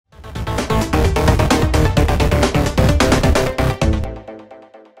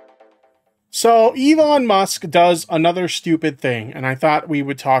So Elon Musk does another stupid thing, and I thought we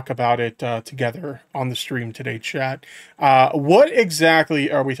would talk about it together on the stream today, chat. What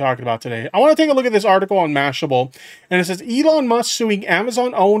exactly are we talking about today? I want to take a look at this article on Mashable, and it says Elon Musk suing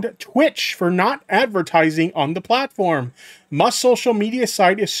Amazon-owned Twitch for not advertising on the platform. Musk's social media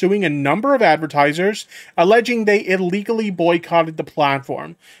site is suing a number of advertisers, alleging they illegally boycotted the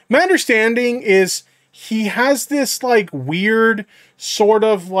platform. My understanding is he has this like weird sort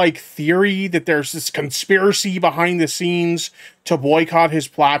of like theory that there's this conspiracy behind the scenes to boycott his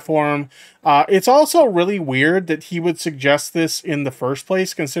platform. It's also really weird that he would suggest this in the first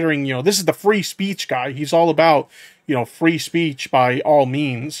place, considering, you know, this is the free speech guy. He's all about, you know, free speech by all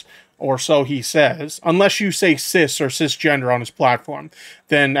means, or so he says. Unless you say cis or cisgender on his platform,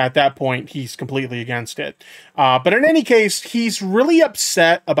 then at that point, he's completely against it. But in any case, he's really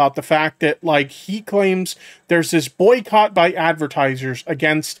upset about the fact that, like, he claims there's this boycott by advertisers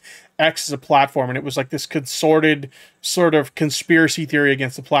against X as a platform, and it was like this consorted sort of conspiracy theory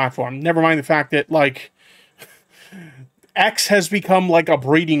against the platform. Never mind the fact that, like, X has become like a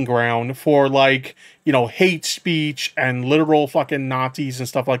breeding ground for, like, you know, hate speech and literal fucking Nazis and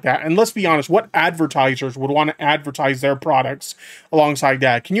stuff like that. And let's be honest, what advertisers would want to advertise their products alongside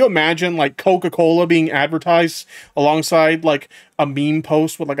that? Can you imagine like Coca-Cola being advertised alongside like a meme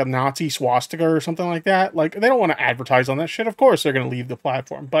post with like a Nazi swastika or something like that? Like, they don't want to advertise on that shit. Of course they're going to leave the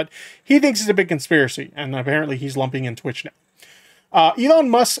platform, but he thinks it's a big conspiracy, and apparently he's lumping in Twitch now. Elon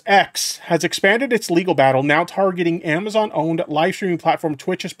Musk's X has expanded its legal battle, now targeting Amazon-owned live streaming platform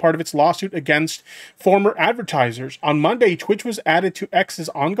Twitch as part of its lawsuit against former advertisers. On Monday, Twitch was added to X's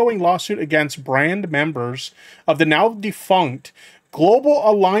ongoing lawsuit against brand members of the now defunct Global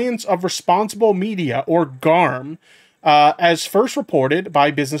Alliance of Responsible Media, or GARM. As first reported by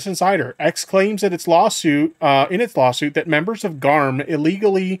Business Insider, X claims that in its lawsuit that members of GARM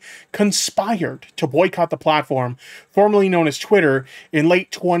illegally conspired to boycott the platform, formerly known as Twitter, in late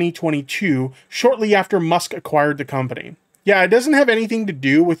 2022, shortly after Musk acquired the company. Yeah, it doesn't have anything to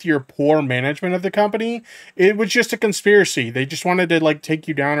do with your poor management of the company. It was just a conspiracy. They just wanted to, like, take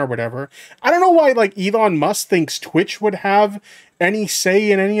you down or whatever. I don't know why, like, Elon Musk thinks Twitch would have any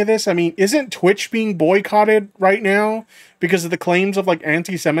say in any of this. I mean, isn't Twitch being boycotted right now because of the claims of, like,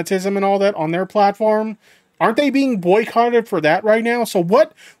 anti-Semitism and all that on their platform? Aren't they being boycotted for that right now? So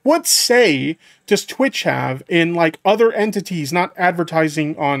what say does Twitch have in, like, other entities not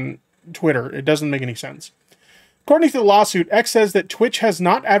advertising on Twitter? It doesn't make any sense. According to the lawsuit, X says that Twitch has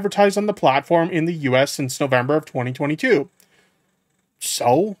not advertised on the platform in the US since November of 2022.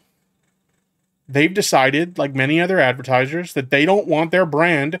 So, they've decided, like many other advertisers, that they don't want their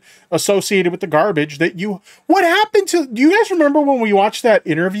brand associated with the garbage that you... What happened to... Do you guys remember when we watched that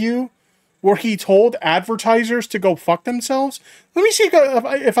interview where he told advertisers to go fuck themselves? Let me see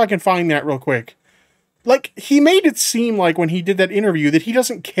if I can find that real quick. Like, he made it seem like when he did that interview that he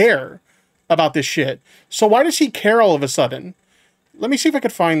doesn't care about this shit. So why does he care all of a sudden? Let me see if I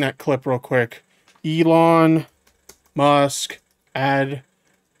could find that clip real quick. Elon Musk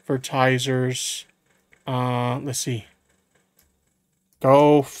advertisers. Let's see.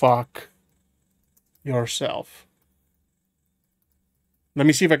 Go fuck yourself. Let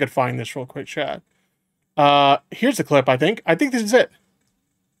me see if I could find this real quick, chat. Here's the clip, I think. I think this is it.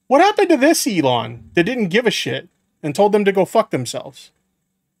 What happened to this Elon that didn't give a shit and told them to go fuck themselves?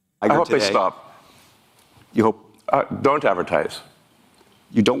 I hope they stop. You hope... don't advertise.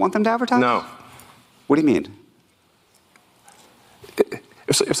 You don't want them to advertise? No. What do you mean?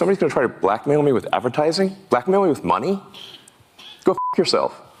 If somebody's going to try to blackmail me with advertising, blackmail me with money, go f***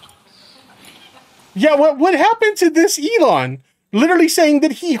 yourself. Yeah, what happened to this Elon? Literally saying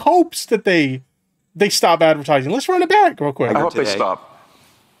that he hopes that they stop advertising. Let's run it back real quick. I hope they stop.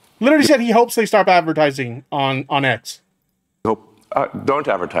 Literally said he hopes they stop advertising on X. Don't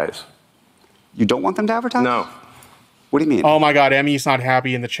advertise. You don't want them to advertise? No. What do you mean? Oh my god, Emmy's not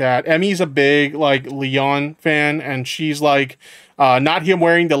happy in the chat. Emmy's a big, like, Leon fan, and she's like, not him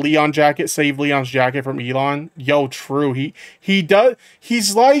wearing the Leon jacket, save Leon's jacket from Elon. Yo, true. He does,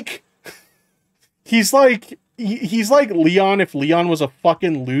 he's like Leon if Leon was a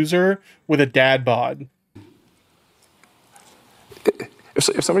fucking loser with a dad bod.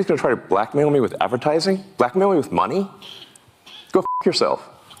 If somebody's going to try to blackmail me with advertising, blackmail me with money, go f*** yourself.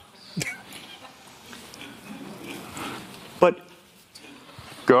 But...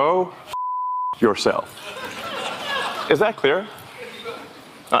 Go f*** yourself. Is that clear?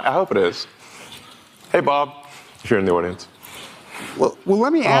 I hope it is. Hey, Bob, if you're in the audience. Well,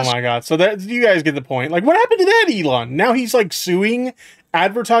 let me ask... Oh my god, so that you guys get the point. Like, what happened to that Elon? Now he's, like, suing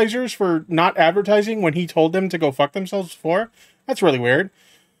advertisers for not advertising when he told them to go fuck themselves before? That's really weird.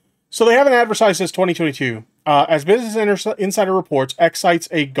 So they haven't advertised since 2022. As Business Insider reports, X cites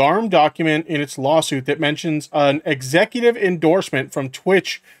a GARM document in its lawsuit that mentions an executive endorsement from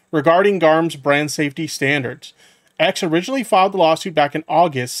Twitch regarding GARM's brand safety standards. X originally filed the lawsuit back in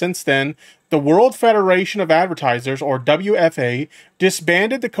August. Since then, the World Federation of Advertisers, or WFA,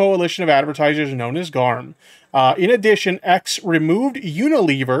 disbanded the coalition of advertisers known as GARM. In addition, X removed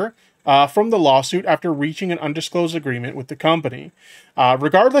Unilever from the lawsuit after reaching an undisclosed agreement with the company.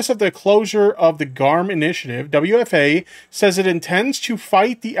 Regardless of the closure of the GARM initiative, WFA says it intends to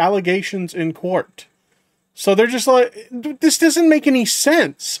fight the allegations in court. So they're just like, this doesn't make any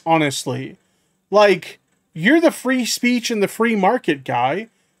sense, honestly. Like, you're the free speech and the free market guy.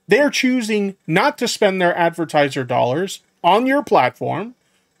 They're choosing not to spend their advertiser dollars on your platform.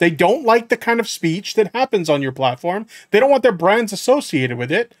 They don't like the kind of speech that happens on your platform. They don't want their brands associated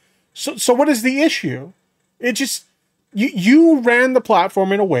with it. So what is the issue? It just, you ran the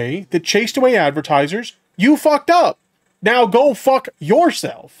platform in a way that chased away advertisers. You fucked up. Now go fuck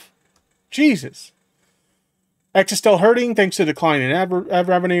yourself. Jesus. X is still hurting thanks to decline in ad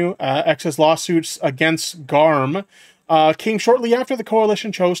revenue. X's lawsuits against GARM came shortly after the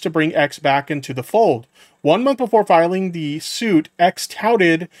coalition chose to bring X back into the fold. 1 month before filing the suit, X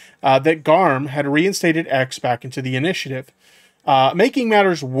touted that GARM had reinstated X back into the initiative. Making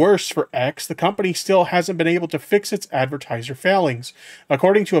matters worse for X, the company still hasn't been able to fix its advertiser failings.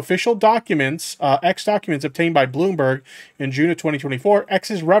 According to official documents, X documents obtained by Bloomberg in June of 2024,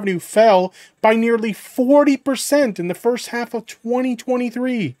 X's revenue fell by nearly 40% in the first half of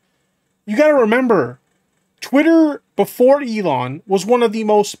 2023. You got to remember, Twitter before Elon was one of the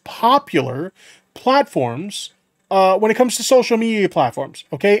most popular platforms when it comes to social media platforms,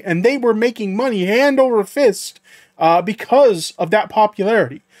 okay? And they were making money hand over fist because of that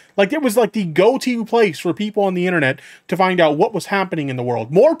popularity. Like, it was like the go-to place for people on the internet to find out what was happening in the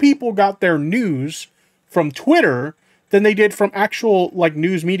world. More people got their news from Twitter than they did from actual, like,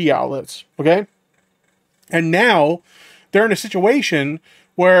 news media outlets, okay? And now they're in a situation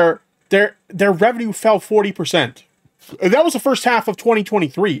where their revenue fell 40%. That was the first half of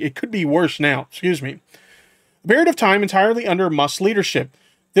 2023. It could be worse now. Excuse me. A period of time entirely under Musk's leadership.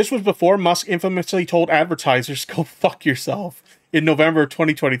 This was before Musk infamously told advertisers, "Go fuck yourself," in November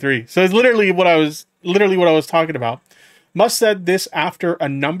 2023. So it's literally what I was talking about. Musk said this after a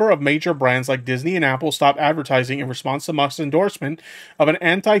number of major brands like Disney and Apple stopped advertising in response to Musk's endorsement of an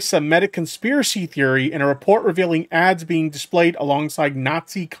anti-Semitic conspiracy theory in a report revealing ads being displayed alongside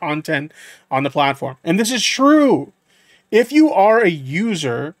Nazi content on the platform. And this is true. If you are a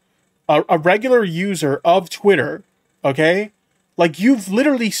user, a regular user of Twitter, okay, like, you've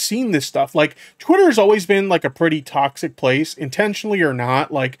literally seen this stuff. Like, Twitter's always been like a pretty toxic place, intentionally or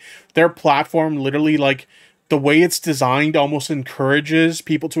not. Like, their platform literally, like, the way it's designed almost encourages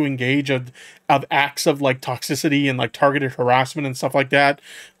people to engage of acts of, like, toxicity and, like, targeted harassment and stuff like that.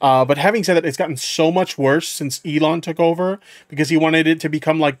 But having said that, it's gotten so much worse since Elon took over because he wanted it to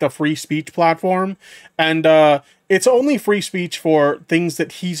become, like, the free speech platform. And it's only free speech for things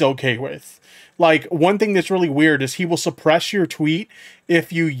that he's okay with. Like, one thing that's really weird is he will suppress your tweet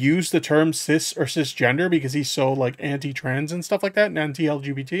if you use the term cis or cisgender because he's so, like, anti-trans and stuff like that and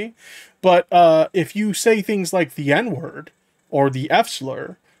anti-LGBT. But if you say things like the N-word or the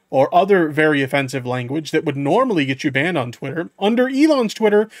F-slur or other very offensive language that would normally get you banned on Twitter, under Elon's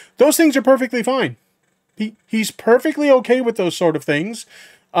Twitter, those things are perfectly fine. He's perfectly okay with those sort of things.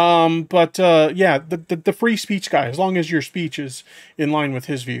 Yeah, the free speech guy, as long as your speech is in line with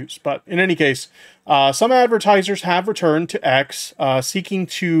his views. But in any case, some advertisers have returned to X, seeking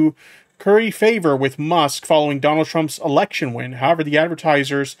to curry favor with Musk following Donald Trump's election win. However, the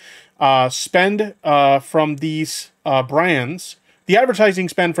advertisers spend from these brands. The advertising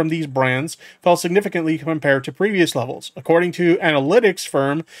spend from these brands fell significantly compared to previous levels. According to analytics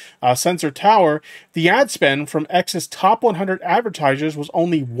firm Sensor Tower, the ad spend from X's top 100 advertisers was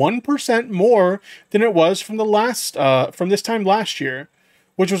only 1% more than it was from this time last year,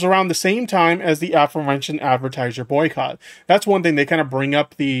 which was around the same time as the aforementioned advertiser boycott. That's one thing. They kind of bring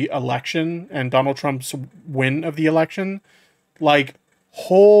up the election and Donald Trump's win of the election. Like,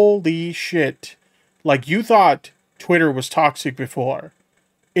 holy shit. Like, you thought Twitter was toxic before.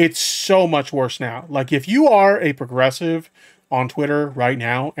 It's so much worse now. Like, if you are a progressive on Twitter right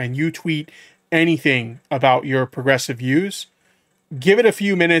now and you tweet anything about your progressive views, give it a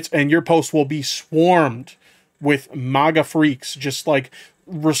few minutes and your post will be swarmed with MAGA freaks just, like,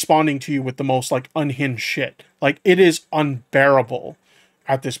 responding to you with the most, like, unhinged shit. Like, it is unbearable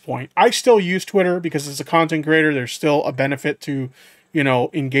at this point. I still use Twitter because as a content creator, there's still a benefit to you know,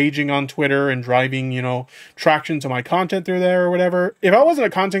 engaging on Twitter and driving, you know, traction to my content through there or whatever. If I wasn't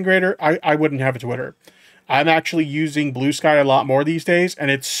a content creator, I wouldn't have a Twitter. I'm actually using Blue Sky a lot more these days, and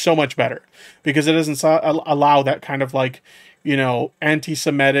it's so much better because it doesn't allow that kind of like, you know,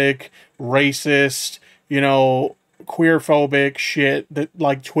 anti-Semitic, racist, you know, queer-phobic shit that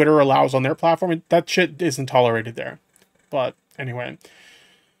like Twitter allows on their platform. That shit isn't tolerated there. But anyway.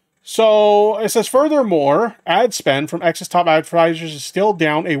 So it says, furthermore, ad spend from X's top advertisers is still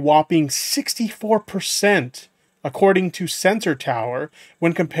down a whopping 64%, according to Sensor Tower,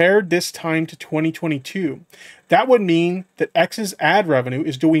 when compared this time to 2022. That would mean that X's ad revenue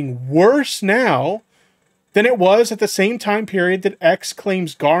is doing worse now than it was at the same time period that X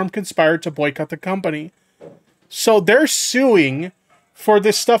claims GARM conspired to boycott the company. So they're suing for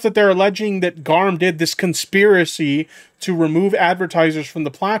this stuff that they're alleging that GARM did, this conspiracy to remove advertisers from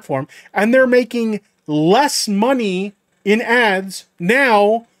the platform, and they're making less money in ads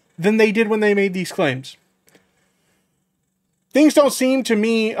now than they did when they made these claims. Things don't seem to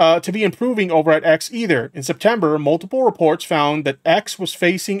me to be improving over at X either. In September, multiple reports found that X was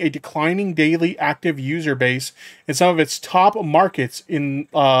facing a declining daily active user base in some of its top markets in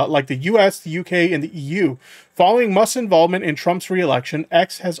like the US, the UK, and the EU. Following Musk's involvement in Trump's re-election,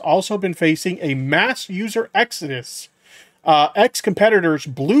 X has also been facing a mass user exodus. X competitors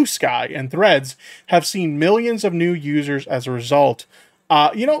Blue Sky and Threads have seen millions of new users as a result.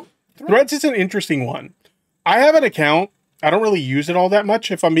 You know, Threads is an interesting one. I have an account. I don't really use it all that much,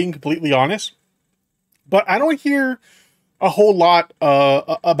 if I'm being completely honest. But I don't hear a whole lot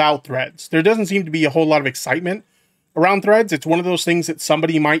about Threads. There doesn't seem to be a whole lot of excitement around Threads. It's one of those things that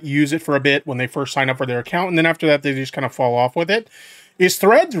somebody might use it for a bit when they first sign up for their account, and then after that, they just kind of fall off with it. Is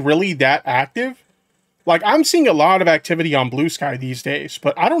Threads really that active? Like, I'm seeing a lot of activity on Blue Sky these days,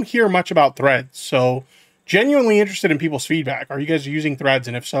 but I don't hear much about Threads. So, genuinely interested in people's feedback. Are you guys using Threads?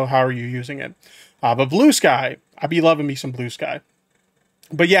 And if so, how are you using it? But Blue Sky, I'd be loving me some Blue Sky.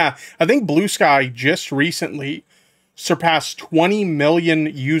 But yeah, I think Blue Sky just recently surpassed 20 million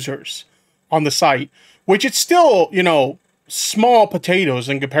users on the site, which it's still, you know, small potatoes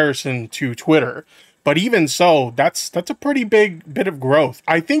in comparison to Twitter. But even so, that's a pretty big bit of growth.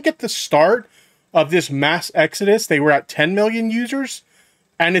 I think at the start of this mass exodus, they were at 10 million users,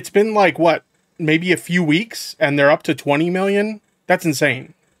 and it's been like, what, maybe a few weeks, and they're up to 20 million? That's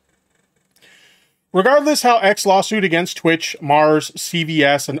insane. Regardless how X lawsuit against Twitch, Mars,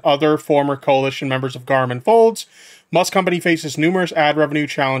 CVS, and other former coalition members of GARM unfolds, Musk Company faces numerous ad revenue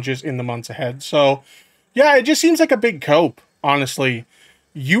challenges in the months ahead. So, yeah, it just seems like a big cope, honestly.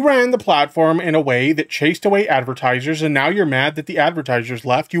 You ran the platform in a way that chased away advertisers, and now you're mad that the advertisers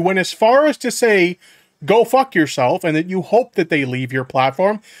left. You went as far as to say, go fuck yourself, and that you hope that they leave your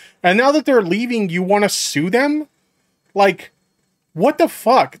platform. And now that they're leaving, you want to sue them? Like, what the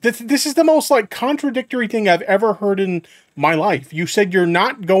fuck? This is the most, like, contradictory thing I've ever heard in my life. You said you're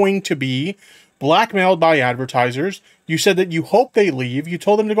not going to be blackmailed by advertisers. You said that you hope they leave. You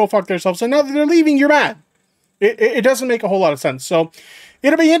told them to go fuck themselves. And now that they're leaving, you're mad. It doesn't make a whole lot of sense. So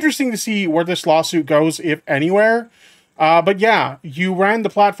it'll be interesting to see where this lawsuit goes, if anywhere. But yeah, you ran the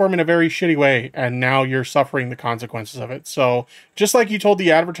platform in a very shitty way, and now you're suffering the consequences of it. So just like you told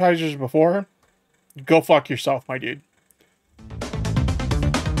the advertisers before, go fuck yourself, my dude.